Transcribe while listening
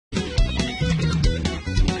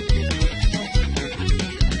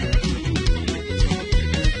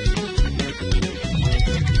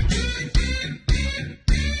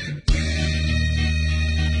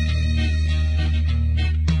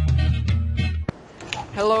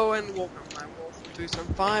Hello and welcome. I'm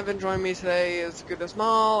Wolf375 and joining me today is Guut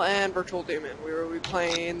and Virtual Demon. We will be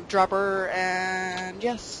playing Dropper and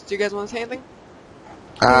yes. Do you guys want to say anything?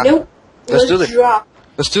 Nope. Let's do this. Drop.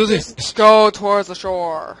 Let's do this. Let's go towards the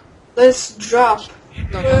shore. Let's drop.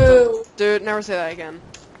 No nonsense. Dude, never say that again.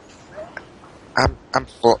 I'm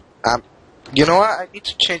full. You know what? I need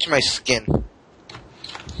to change my skin.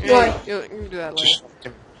 Why? You can do that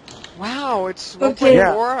later. Wow, it's 1.4. Okay.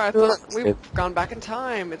 Yeah. I thought we've gone back in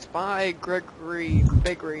time. It's by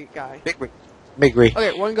Biggery guy. Biggery.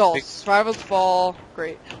 Okay, one goal. Survive with the fall.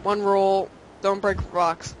 Great. One rule. Don't break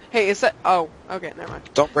blocks. Hey, is that... Oh, okay, never mind.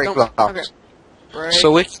 Don't break blocks. Okay. Break.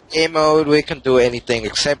 So with game mode, we can do anything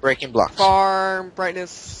except breaking blocks. Farm,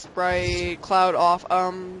 brightness, bright, cloud off. I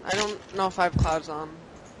don't know if I have clouds on.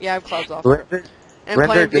 Yeah, I have clouds off. Render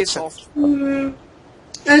Playing peaceful.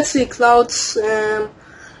 Let's see, clouds,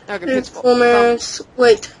 Okay, peaceful. performance,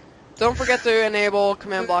 wait. Don't forget to enable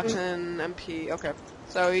command blocks in MP. Okay.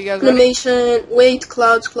 So you guys ready? Animation, wait,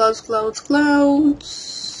 clouds.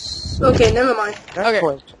 Okay, never mind. Okay,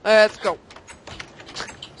 let's go.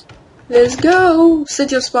 Let's go.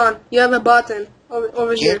 Set your spawn. You have a button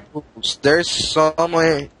over here. Game rules. There's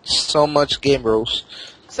so much game rules.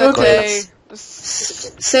 So Okay.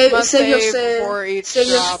 save Save your for each save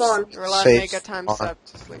your drop. spawn. You're allowed Save to make a time spawn. step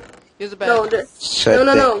to sleep. Use a bed.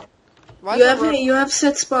 No. Why You is have that you have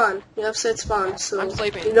set spawn. So I'm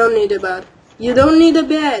sleeping. you don't need a bed. You don't need a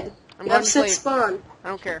bed. I'm You going have to set sleep. spawn. I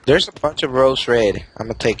don't care. There's a bunch of rows red. I'm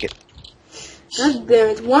gonna take it. God damn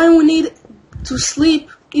it! Why we need to sleep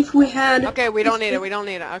if we had? Okay, we don't need it. We don't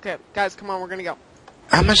need it. Okay, guys, come on. We're gonna go.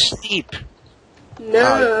 I'm asleep.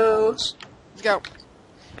 No. Let's go.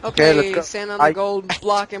 Okay, Okay, let's go. stand on the gold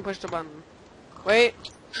block and push the button. Wait.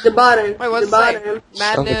 The button. Wait, what's the it say? button.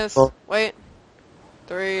 Madness. Okay. Wait.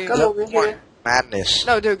 3. Come over here. Madness.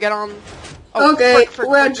 No, dude, get on. Oh, Okay, frick.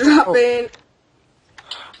 we're dropping.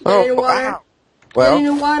 Oh, Get in the water. wow. Get in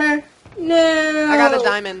Well, the water. No. I got a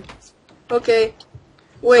diamond. Okay.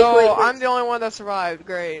 Wait, So, wait. I'm the only one that survived.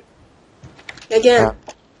 Great. Again.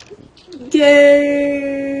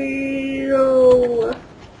 Go.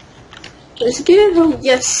 Let's get home.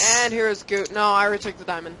 Yes. And here's Guut. No, I already took the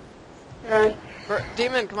diamond. Alright.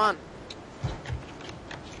 Demon, come on.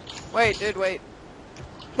 Wait, dude, wait.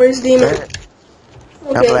 Where's Demon?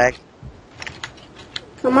 I'm Okay. lag.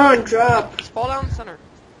 Come on, drop. Just fall down the center.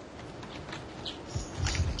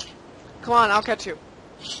 Come on, I'll catch you.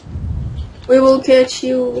 We will catch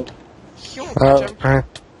you. You won't catch him.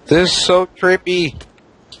 This is so trippy.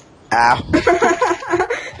 Ow.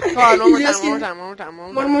 Come on, one more Just time.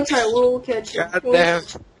 One more time, we will catch you. God damn.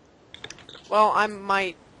 Well, I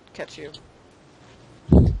might catch you.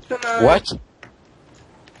 Come on. What?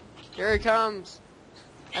 Here he comes.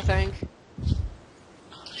 I think.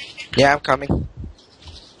 Yeah, I'm coming.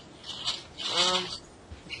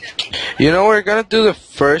 You know, we're gonna do the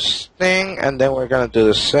first thing, and then we're gonna do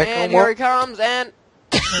the second And one. here he comes, and...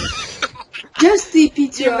 Just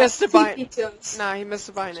TP to You us. missed it by- TP to us. Nah, he missed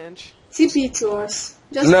it by an inch. TP to us.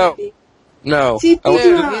 Just No. TP. No, See, I, dude,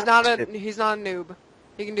 Dude, Yeah. he's not a noob.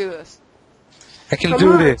 He can do this. I can Come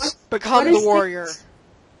do on, this. Become What the is warrior.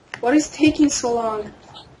 What is taking so long?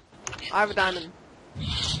 I have a diamond.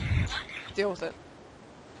 Deal with it.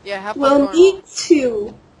 Yeah, have fun Well, going me on.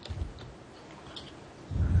 too.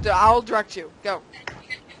 Dude, I'll direct you. Go.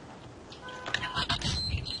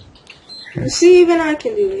 You see, even I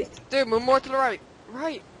can do it. Dude, move more to the right.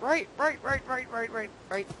 Right.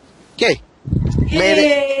 Okay. Made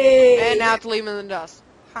it. Yay! And now to leave him in the dust.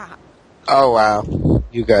 Haha. Oh, wow.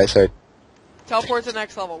 You guys are... Teleport to the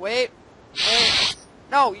next level. Wait.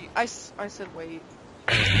 No, I said wait.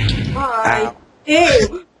 Hi. Ow. Hey!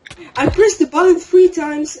 I pressed the button 3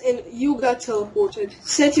 times and you got teleported.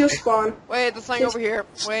 Set your spawn. Wait, the thing over here.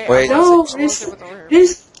 Wait. Wait. I No, wanna see what's over here.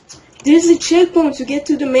 there's a checkpoint to get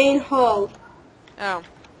to the main hall. Oh.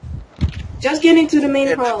 Just get into the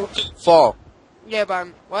main hall. Fall. Yeah, but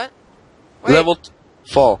I'm... What? Wait. Level...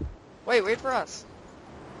 Fall. Wait for us.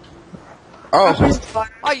 I Oh. pressed the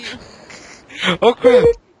button. Oh, you... Oh, crap.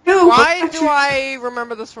 No, Why but do I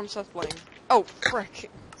remember this from Seth playing? Oh, frick.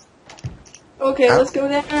 Okay, let's go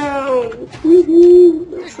down.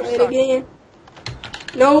 Woohoo! Let's try it again.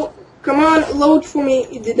 No, come on, load for me.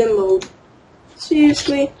 It didn't load.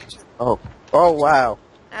 Seriously. Oh. Oh, wow.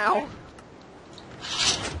 Ow.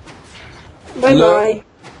 Bye bye.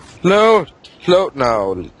 Load. Load.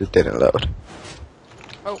 No, it didn't load.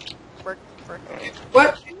 Oh, frick.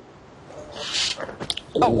 What?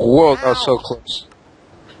 Oh, Whoa, that was ow. so close.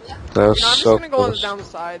 That was No, I'm just so gonna go close. down the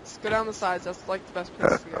sides. Go down the sides, that's like the best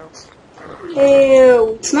place to go.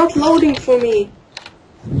 Ew, it's not loading for me.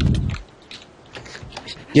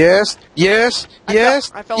 Yes, yes,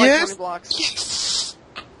 yes, I fell like 20 yes. blocks. Yes.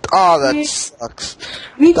 Oh, that Yeah. sucks.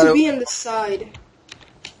 You need Thought to it- be on the side.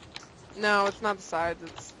 No, it's not the sides,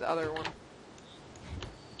 it's the other one.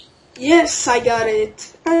 Yes, I got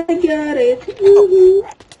it. I got it. Woohoo.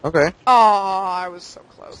 Okay. Oh, I was so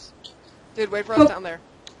close. Dude, wait for us Oh. down there.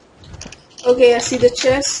 Okay, I see the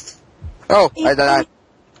chest. Oh, I died.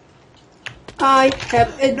 I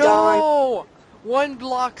have a dime. No! One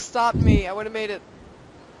block stopped me. I would have made it.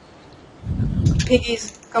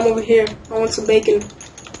 Piggies, come over here. I want some bacon.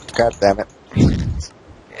 God damn it.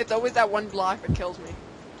 It's always that one block that kills me.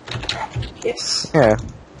 Yes. Yeah.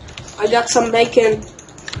 I got some bacon.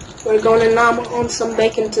 We're going to nom on some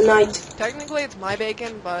bacon tonight. Technically, it's my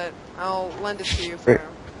bacon, but I'll lend it to you for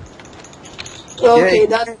now. Okay, Yay.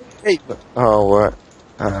 that. Hey. Oh, what?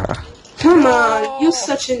 Come No. on, you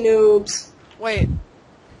such a noobs. Wait.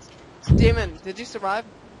 Demon, did you survive?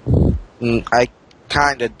 I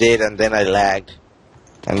kinda did, and then I lagged.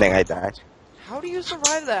 And then I died. How do you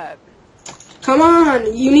survive that? Come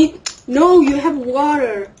on, you need. No, you have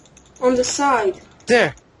water on the side.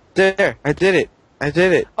 There. I did it. I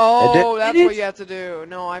did it. Oh, Did that's it? what you have to do.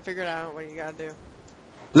 No, I figured out what you gotta do.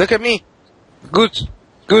 Look at me. Guut.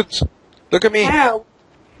 Look at me. How?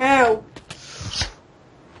 How?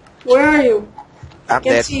 Where are you? I'm Can't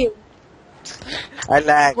dead. see you. I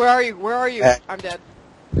lagged. Where are you? Where are you? Uh, I'm dead.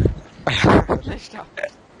 Nice job.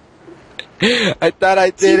 I thought I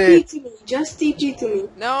did TP it. to me. Just TP to me.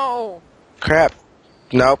 No. Crap.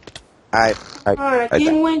 Nope. I I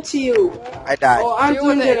can't wait to you. died. Oh, I'm Deal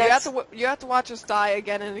doing with the it. next. You have to watch us die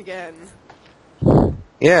again and again.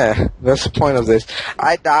 Yeah, that's the point of this.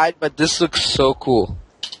 I died, but this looks so cool.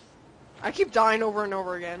 I keep dying over and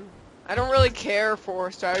over again. I don't really care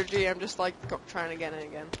for strategy. I'm just like trying again and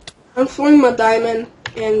again. I'm throwing my diamond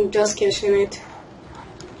and just catching it.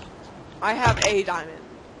 I have a diamond.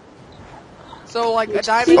 So like a Oh,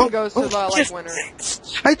 diamond goes to the like yes. winner.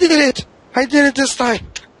 I did it. I did it this time.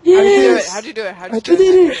 Yes! How'd you do it? How'd you You do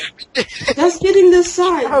did it? it! Just getting this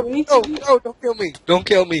side. We need No, to be... no, don't kill me. Don't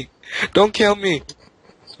kill me. Don't kill me.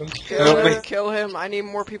 Don't kill me. Kill him. I need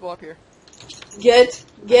more people up here. Get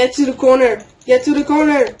to the corner. Get to the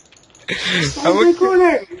corner. Stop the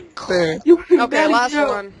corner. Clear. You Okay, gotta last go.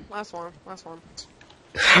 one. Last one.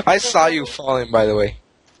 I saw you falling, by the way.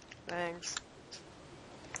 Thanks.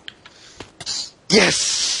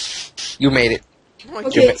 Yes. You made it. Oh my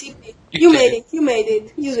Okay, God. TP. You made it. You made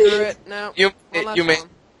it. You Screw did it. it. No. You One last you made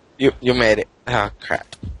one. you made it. Oh crap.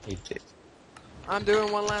 You did. I'm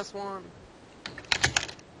doing one last one.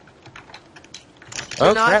 Do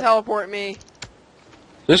Oh not crap. teleport me.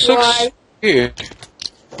 This Why? looks weird.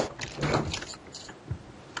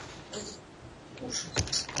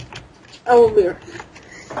 Over.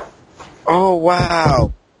 Oh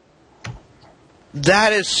wow.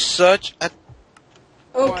 That is such a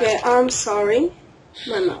Okay, I'm sorry.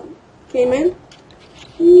 My mom came in.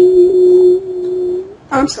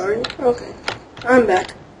 I'm sorry. Okay. I'm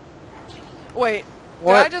back. Wait.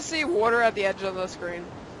 What? Did I just see water at the edge of the screen?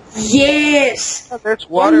 Yes! there's What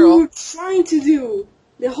water. we all- were trying to do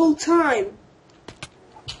the whole time.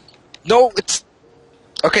 No, it's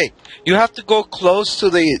okay. You have to go close to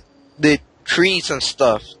the trees and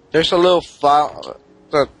stuff. There's a little file.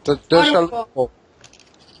 There's a Waterfall. little.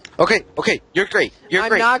 Okay, you're great. You're I'm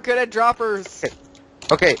great. not good at droppers.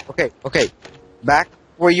 Okay. Back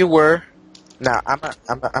where you were. Now I'm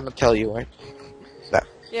gonna tell you right.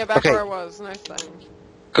 Yeah, back Okay. where I was. Nice thing.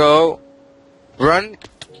 Go, run,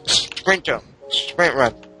 sprint jump, sprint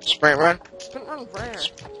run, Sprint run where?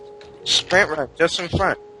 sprint run, just in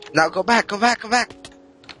front. Now go back.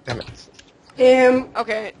 Damn it.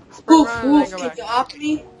 Okay. Sprint Wolf, run and Wolf, then go can back. you up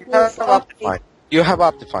me? You Wolf, have up me. Optifine. You have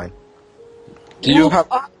Optifine. Do you Wolf, have?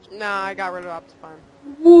 up, Nah, I got rid of Optifine.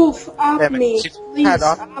 Wolf, up Damn it. me. If you Please, had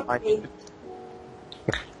up Optifine, me.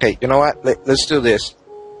 Okay, you know what? Let's do this.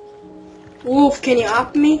 Wolf, can you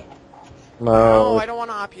up me? No, No. I don't want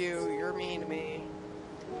to op you. You're mean to me.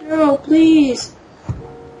 No, please.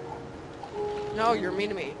 No, you're mean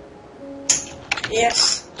to me.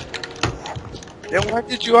 Yes. Then why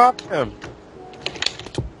did you opt him?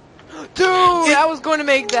 Dude, I was going to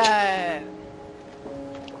make that.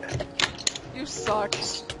 You suck.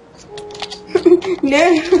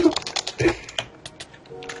 No.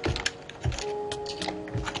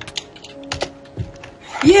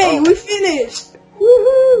 Yay, we finished!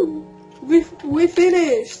 Woohoo! We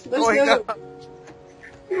finished! Let's Oh my go! God.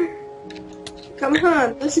 Come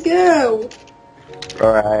on, let's go!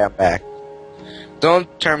 Alright, I'm back. Don't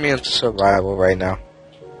turn me into survival right now.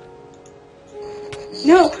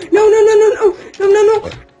 No! No, no, no, no, no! No, no, no!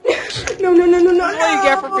 No, no, no, no, no! That's what you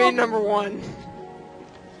get for being number one.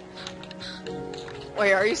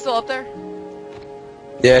 Wait, are you still up there?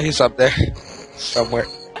 Yeah, he's up there. Somewhere.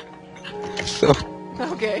 So,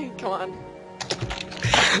 Okay, come on.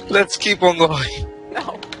 let's keep on going.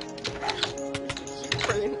 No.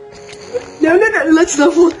 Brilliant. No, let's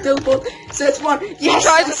double. Set spawn. Yes, Tries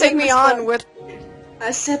I to set take my me spawn. on with.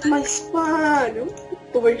 I set my spawn.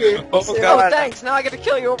 Over here. Oh, Set- God. Oh, thanks. Now I get to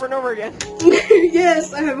kill you over and over again.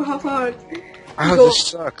 Yes, I have a half heart. Oh, Go. this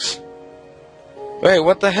sucks. Wait,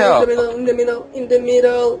 what the In hell? the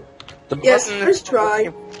middle. The Yes, button first is- try.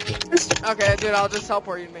 Okay, dude, I'll just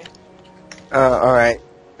teleport you to me. Alright.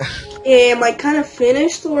 Am I kind of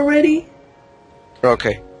finished already?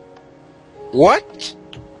 Okay. What?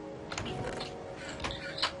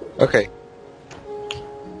 Okay.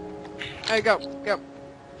 Alright, go.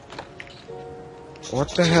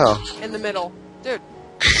 What the hell? In the middle. Dude.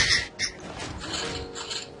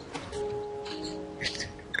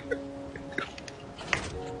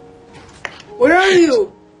 Where are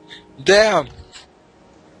you? Damn.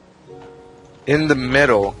 In the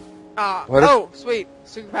middle. What if- Oh, sweet.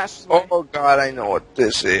 Super Pastor's Way. Oh god, I know what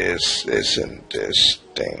this is. Isn't this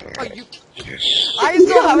thing? Oh, you. Just I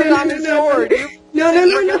still have a diamond sword. You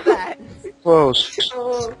No. forget that. close.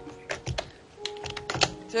 Oh,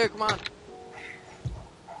 Dude, come on.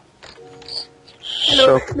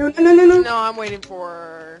 So no. No, I'm waiting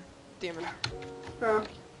for Demon. Oh.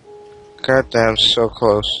 goddamn so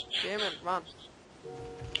close. Demon, come on.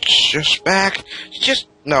 Just back. Just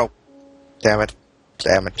no. Damn it.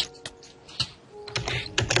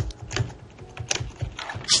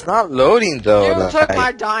 It's not loading though. You that took I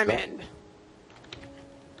my diamond.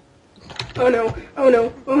 Oh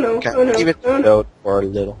no. can't even load for a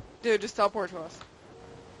little. Dude, just teleport to us.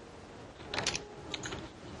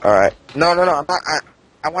 Alright. No, I'm not.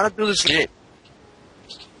 I want to do this shit.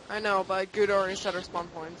 I know, but Guut already set our spawn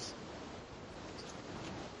points.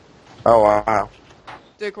 Oh wow.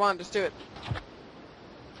 Dude, come on, just do it.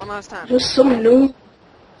 One last time. We're so noobs.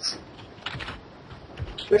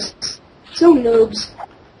 We're so noobs.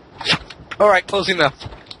 Alright, close enough.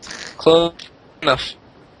 Close enough.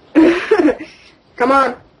 Come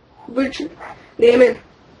on. Butcher. Damon.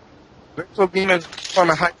 Virtual demons from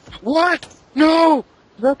a high. What? No!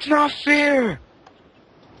 That's not fair!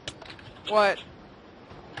 What?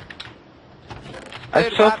 I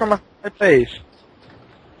Dude, fell what? from a high place.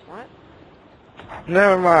 What?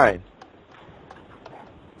 Never mind.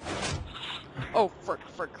 Oh, frick.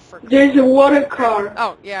 There's a water car.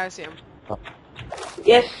 Oh, yeah, I see him.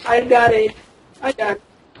 Yes, I got it. Oh,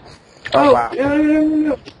 Oh, wow.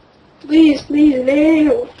 no. Please,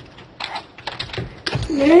 no.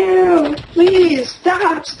 No, please,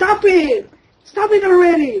 stop it. Stop it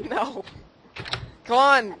already. No. Come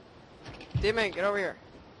on. Demon, get over here.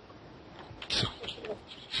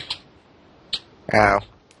 Ow.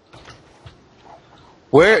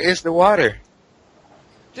 Where is the water?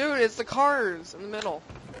 Dude, it's the cars in the middle.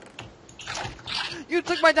 You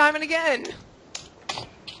took my diamond again.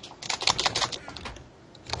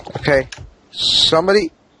 Okay.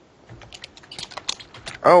 Somebody.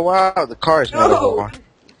 Oh wow, the car is not No. over water.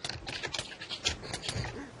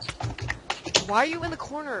 Why are you in the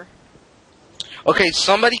corner? Okay,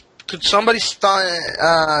 could somebody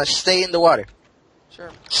stay in the water? Sure.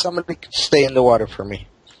 Somebody could stay in the water for me,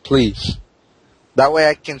 please. That way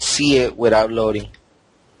I can see it without loading.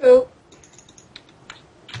 Oh,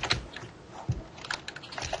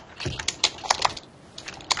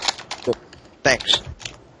 Thanks.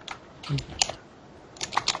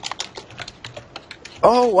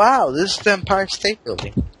 Oh wow, this is the Empire State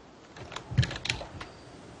Building.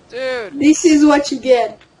 Dude, this is what you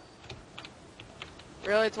get.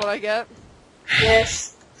 really? It's what I get?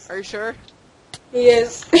 Yes. Are you sure?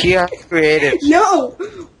 Yes. Kia creative. No.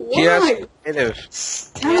 Kia Why? creative.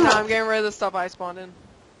 Yeah, no, I'm Stop. getting rid of the stuff I spawned in.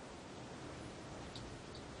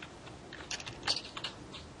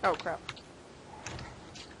 Oh, crap.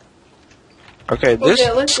 Okay, this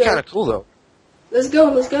Okay, let's is go. kind of cool though. Let's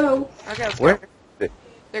go. Okay, let's Where? go.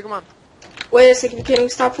 Here, come on. Wait a second. Can we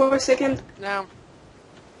stop for a second? Now,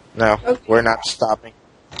 No, Okay. we're not stopping.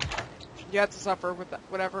 you have to suffer with that,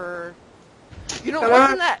 whatever... You know, Come what's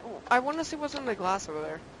on. in that? I want to see what's in the glass over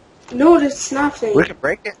there. No, that's nothing. We can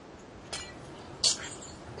break it.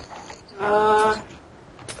 Huh.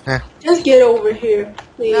 Just get over here,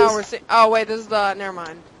 please. No, we're seeing... Oh, wait, this is the... Never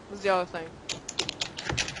mind. This is the other thing.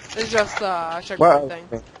 This is just the checkpoint Well, thing.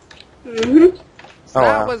 Mm-hmm. So Oh,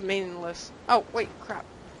 that wow. was meaningless. Oh, wait, crap.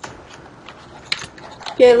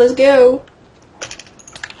 Okay, let's go.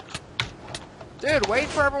 Dude, wait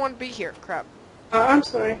for everyone to be here. Crap. I'm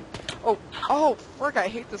sorry. Oh, frick, I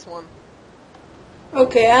hate this one.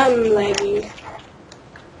 Okay, I'm lagging.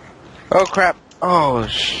 Oh crap! Oh,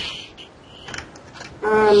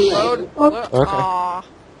 Load. Okay.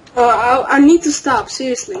 Aw. I need to stop,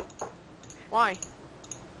 seriously. Why? I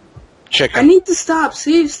chicken. need to stop,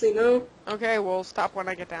 seriously, no? Okay, we'll stop when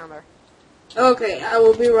I get down there. Okay, I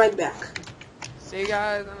will be right back. See you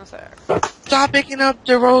guys in a sec. Stop picking up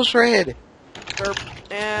the rose red. Derp.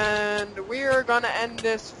 And we're gonna end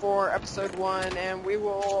this for episode 1, and we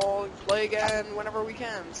will play again whenever we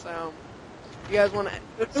can. So, you guys want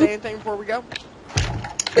to say anything before we go?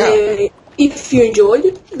 If you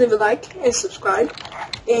enjoyed, leave a like and subscribe.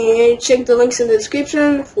 And check the links in the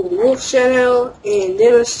description for Wolf's channel and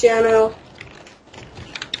Dylan's channel.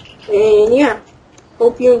 And yeah,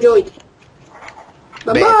 hope you enjoyed.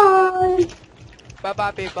 Bye bye. Bye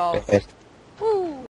bye, people. Bad. Woo.